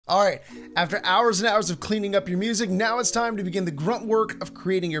All right, after hours and hours of cleaning up your music, now it's time to begin the grunt work of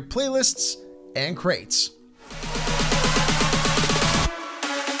creating your playlists and crates.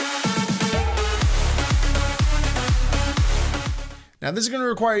 Now, this is going to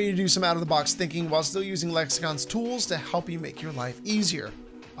require you to do some out-of-the-box thinking while still using Lexicon's tools to help you make your life easier.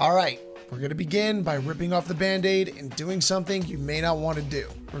 All right, we're going to begin by ripping off the Band-Aid and doing something you may not want to do.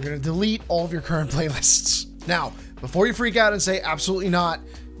 We're going to delete all of your current playlists. Now, before you freak out and say absolutely not,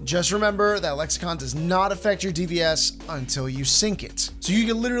 just remember that Lexicon does not affect your DVS until you sync it. So you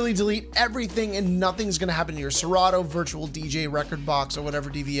can literally delete everything and nothing's going to happen to your Serato, virtual DJ, record box, or whatever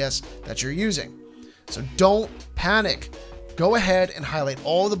DVS that you're using. So don't panic. Go ahead and highlight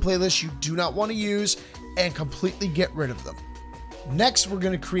all of the playlists you do not want to use and completely get rid of them. Next, we're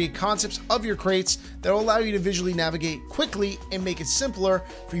going to create concepts of your crates that will allow you to visually navigate quickly and make it simpler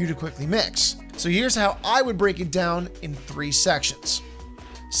for you to quickly mix. So here's how I would break it down in 3 sections.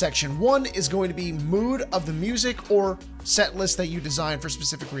 Section 1 is going to be mood of the music or set list that you design for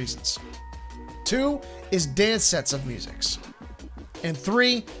specific reasons. 2 is dance sets of musics. And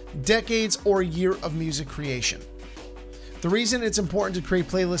 3, decades or year of music creation. The reason it's important to create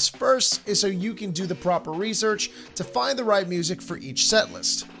playlists first is so you can do the proper research to find the right music for each set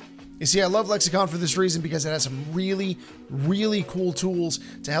list. You see, I love Lexicon for this reason because it has some really cool tools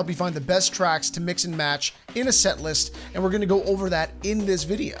to help you find the best tracks to mix and match in a set list, and we're going to go over that in this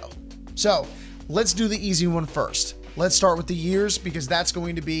video. So let's do the easy one first. Let's start with the years because that's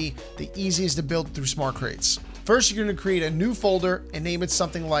going to be the easiest to build through smart crates. First, you're going to create a new folder and name it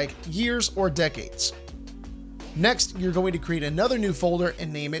something like years or decades. Next, you're going to create another new folder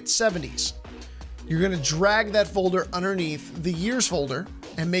and name it 70s. You're going to drag that folder underneath the years folder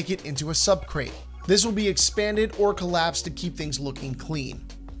and make it into a subcrate. This will be expanded or collapsed to keep things looking clean.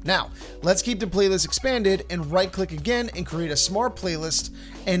 Now, let's keep the playlist expanded and right-click again and create a smart playlist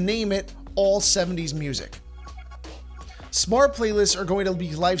and name it All 70s Music. Smart playlists are going to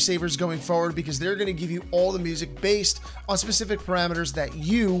be lifesavers going forward because they're going to give you all the music based on specific parameters that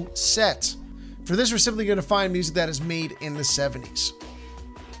you set. For this, we're simply going to find music that is made in the 70s.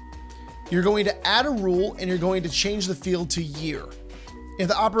 You're going to add a rule and you're going to change the field to year. In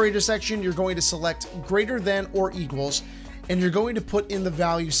the operator section, you're going to select greater than or equals, and you're going to put in the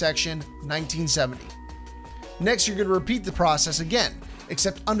value section 1970. Next, you're going to repeat the process again,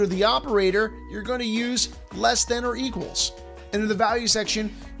 except under the operator, you're going to use less than or equals. And in the value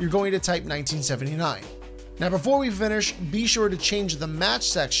section, you're going to type 1979. Now, before we finish, be sure to change the match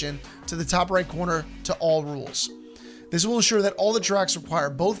section to the top right corner to all rules. This will ensure that all the tracks require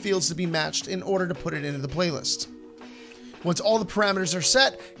both fields to be matched in order to put it into the playlist. Once all the parameters are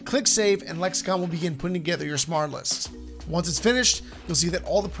set, click Save and Lexicon will begin putting together your smart list. Once it's finished, you'll see that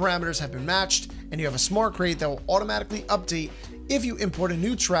all the parameters have been matched and you have a smart crate that will automatically update if you import a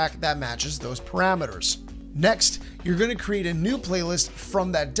new track that matches those parameters. Next, you're going to create a new playlist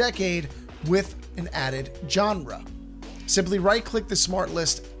from that decade with an added genre. Simply right-click the smart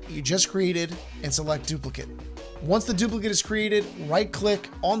list you just created and select Duplicate. Once the duplicate is created, right-click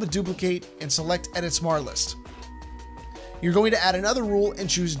on the duplicate and select Edit Smart List. You're going to add another rule and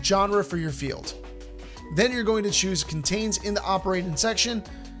choose genre for your field. Then you're going to choose Contains in the operating section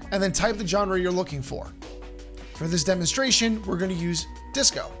and then type the genre you're looking for. For this demonstration, we're going to use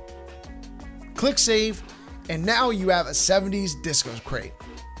disco. Click Save, and now you have a 70s disco crate.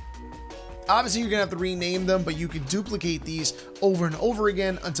 Obviously, you're going to have to rename them, but you can duplicate these over and over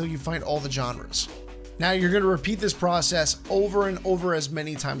again until you find all the genres. Now you're going to repeat this process over and over as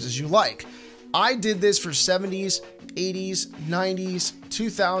many times as you like. I did this for 70s, 80s, 90s,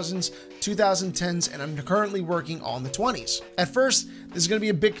 2000s, 2010s, and I'm currently working on the 20s. At first, this is going to be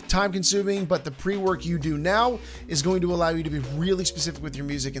a bit time consuming, but the pre-work you do now is going to allow you to be really specific with your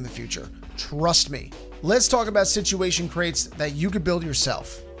music in the future. Trust me. Let's talk about situation crates that you could build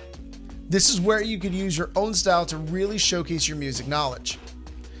yourself. This is where you could use your own style to really showcase your music knowledge.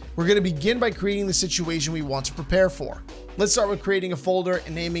 We're going to begin by creating the situation we want to prepare for. Let's start with creating a folder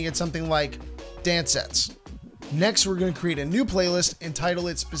and naming it something like Dance Sets. Next, we're going to create a new playlist and title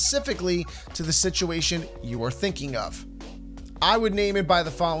it specifically to the situation you are thinking of. I would name it by the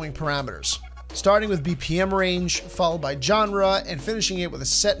following parameters, starting with BPM range, followed by genre, and finishing it with a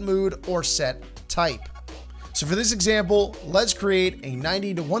set mood or set type. So for this example, let's create a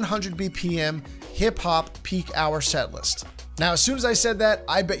 90 to 100 BPM hip-hop peak hour set list. Now, as soon as I said that,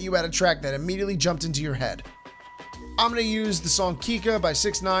 I bet you had a track that immediately jumped into your head. I'm going to use the song Kika by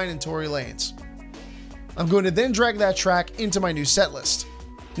 6ix9ine and Tory Lanez. I'm going to then drag that track into my new set list.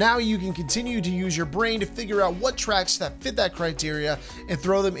 Now you can continue to use your brain to figure out what tracks that fit that criteria and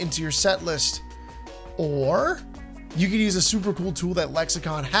throw them into your set list. Or you can use a super cool tool that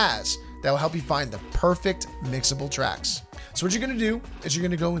Lexicon has that will help you find the perfect mixable tracks. So what you're gonna do is you're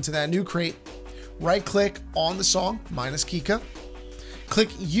gonna go into that new crate, right click on the song, minus Kika, click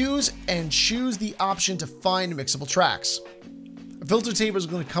use and choose the option to find mixable tracks. A filter table is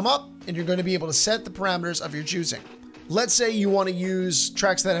going to come up and you're going to be able to set the parameters of your choosing. Let's say you want to use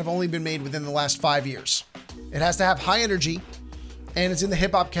tracks that have only been made within the last 5 years. It has to have high energy and it's in the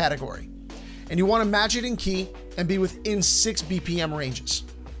hip hop category. And you want to match it in key and be within 6 BPM ranges.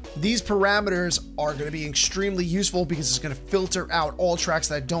 These parameters are going to be extremely useful because it's going to filter out all tracks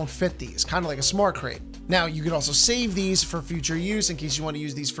that don't fit these, kind of like a smart crate. Now, you can also save these for future use in case you want to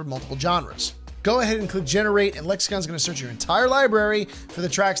use these for multiple genres. Go ahead and click generate and Lexicon's going to search your entire library for the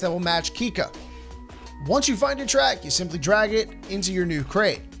tracks that will match Kika. Once you find your track, you simply drag it into your new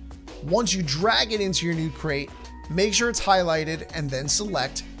crate. Once you drag it into your new crate, make sure it's highlighted and then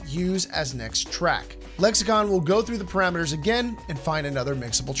select use as next track. Lexicon will go through the parameters again and find another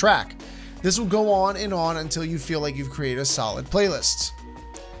mixable track. This will go on and on until you feel like you've created a solid playlist.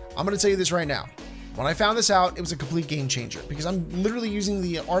 I'm going to tell you this right now. When I found this out, it was a complete game changer because I'm literally using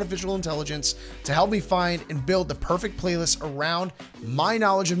the artificial intelligence to help me find and build the perfect playlist around my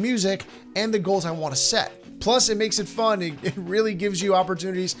knowledge of music and the goals I want to set. Plus, it makes it fun. It really gives you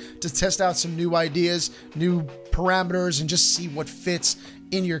opportunities to test out some new ideas, new parameters, and just see what fits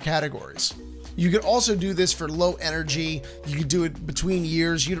in your categories. You could also do this for low energy. You could do it between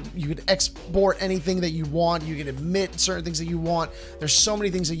years. You could export anything that you want. You can omit certain things that you want. There's so many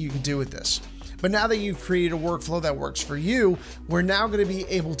things that you can do with this. But now that you've created a workflow that works for you, we're now going to be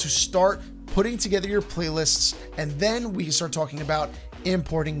able to start putting together your playlists, and then we can start talking about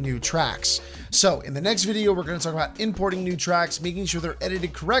importing new tracks. So in the next video, we're going to talk about importing new tracks, making sure they're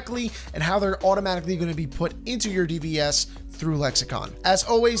edited correctly, and how they're automatically going to be put into your DVS through Lexicon. As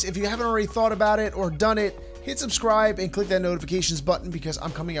always, if you haven't already thought about it or done it, hit subscribe and click that notifications button because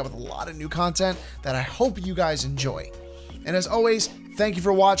I'm coming out with a lot of new content that I hope you guys enjoy. And as always, thank you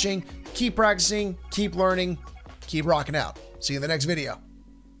for watching. Keep practicing, keep learning, keep rocking out. See you in the next video.